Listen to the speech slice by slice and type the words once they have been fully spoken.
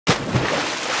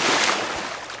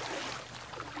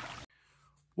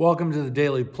Welcome to the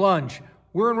Daily Plunge.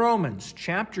 We're in Romans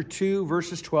chapter 2,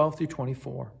 verses 12 through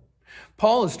 24.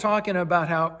 Paul is talking about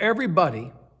how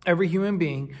everybody, every human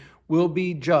being, will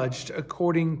be judged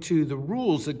according to the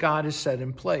rules that God has set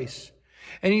in place.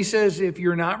 And he says if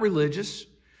you're not religious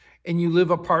and you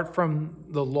live apart from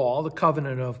the law, the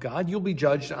covenant of God, you'll be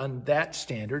judged on that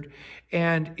standard.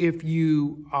 And if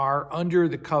you are under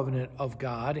the covenant of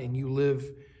God and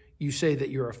you say that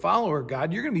you're a follower of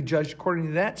God, you're going to be judged according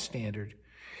to that standard.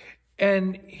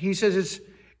 And he says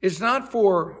it's not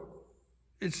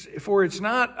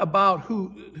about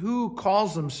who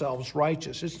calls themselves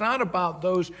righteous. It's not about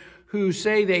those who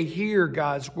say they hear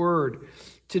God's word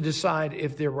to decide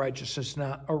if they're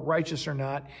righteous or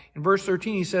not. In verse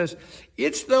 13, he says,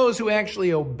 it's those who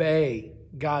actually obey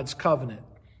God's covenant.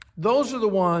 Those are the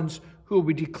ones who will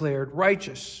be declared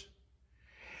righteous.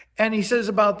 And he says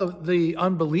about the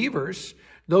unbelievers,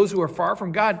 those who are far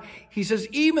from God, he says,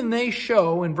 even they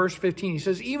show, in verse 15, he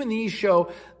says, even these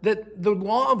show that the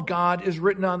law of God is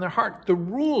written on their heart. The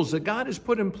rules that God has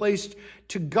put in place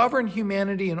to govern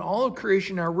humanity and all of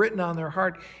creation are written on their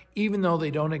heart, even though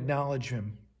they don't acknowledge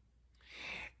him.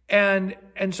 And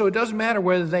so it doesn't matter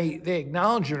whether they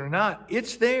acknowledge it or not.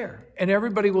 It's there. And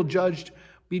everybody will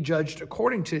be judged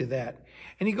according to that.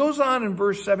 And he goes on in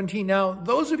verse 17. Now,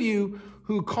 those of you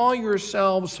who call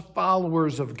yourselves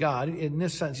followers of God, in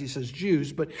this sense he says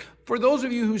Jews, but for those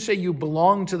of you who say you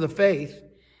belong to the faith,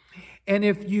 and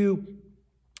if you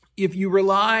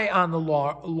rely on the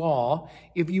law,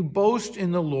 if you boast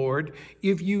in the Lord,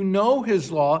 if you know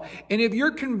his law, and if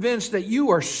you're convinced that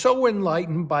you are so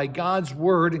enlightened by God's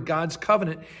word and God's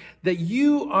covenant that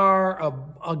you are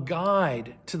a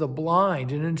guide to the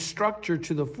blind, an instructor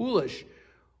to the foolish,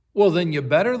 well, then you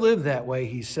better live that way,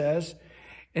 he says.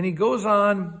 And he goes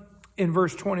on in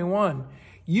verse 21,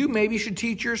 you maybe should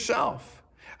teach yourself.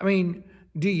 I mean,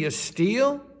 do you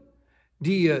steal?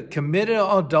 Do you commit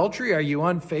adultery? Are you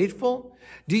unfaithful?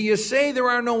 Do you say there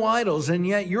are no idols, and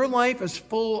yet your life is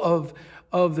full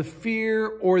of the fear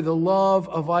or the love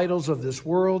of idols of this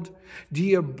world? Do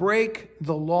you break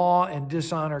the law and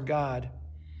dishonor God?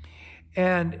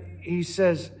 And he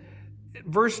says,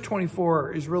 verse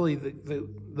 24 is really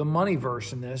the money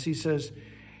verse in this. He says,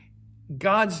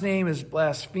 God's name is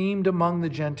blasphemed among the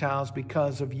Gentiles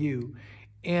because of you.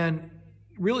 And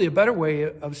really a better way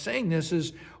of saying this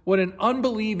is what an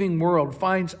unbelieving world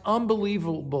finds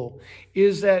unbelievable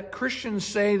is that Christians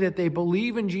say that they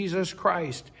believe in Jesus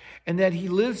Christ and that he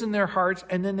lives in their hearts,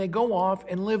 and then they go off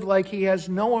and live like he has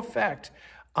no effect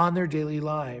on their daily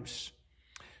lives.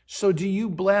 So do you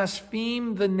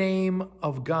blaspheme the name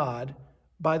of God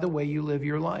by the way you live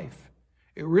your life?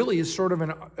 It really is sort of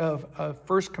a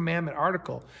first commandment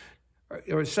article,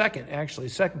 or second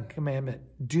commandment.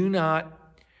 Do not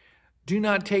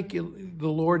take the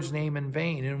Lord's name in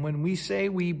vain. And when we say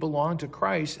we belong to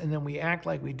Christ and then we act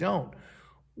like we don't,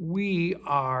 we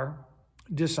are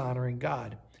dishonoring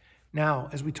God. Now,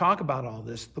 as we talk about all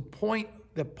this, the point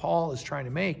that Paul is trying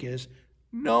to make is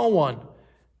no one,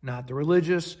 not the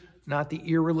religious, not the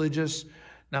irreligious,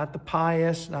 not the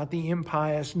pious, not the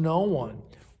impious, no one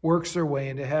works their way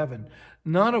into heaven.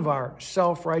 None of our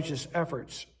self-righteous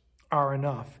efforts are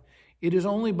enough. It is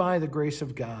only by the grace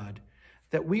of God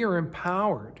that we are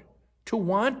empowered to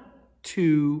want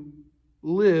to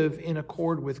live in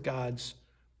accord with God's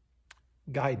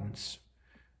guidance,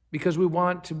 because we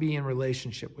want to be in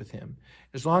relationship with him.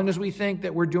 As long as we think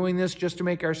that we're doing this just to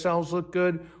make ourselves look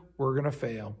good, we're going to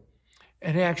fail.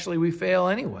 And actually, we fail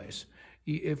anyways,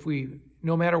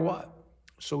 no matter what.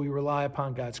 So we rely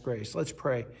upon God's grace. Let's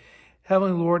pray.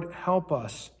 Heavenly Lord, help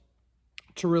us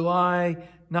to rely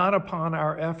not upon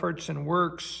our efforts and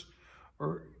works,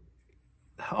 or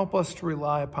help us to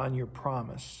rely upon your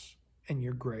promise and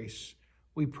your grace.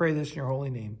 We pray this in your holy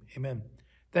name. Amen.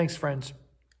 Thanks, friends.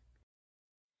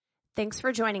 Thanks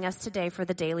for joining us today for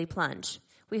the Daily Plunge.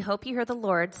 We hope you hear the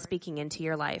Lord speaking into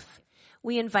your life.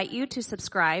 We invite you to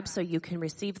subscribe so you can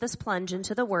receive this plunge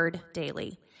into the Word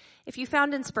daily. If you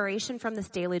found inspiration from this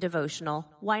daily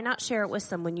devotional, why not share it with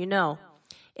someone you know?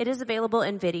 It is available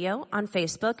in video on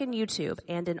Facebook and YouTube,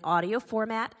 and in audio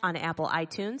format on Apple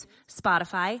iTunes,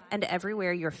 Spotify, and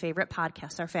everywhere your favorite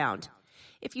podcasts are found.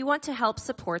 If you want to help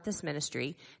support this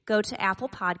ministry, go to Apple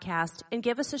Podcast and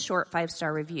give us a short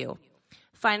 5-star review.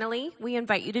 Finally, we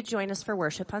invite you to join us for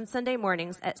worship on Sunday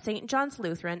mornings at St. John's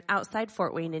Lutheran outside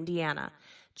Fort Wayne, Indiana.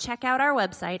 Check out our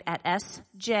website at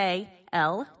sjlt.org.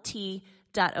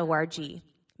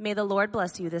 May the Lord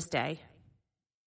bless you this day.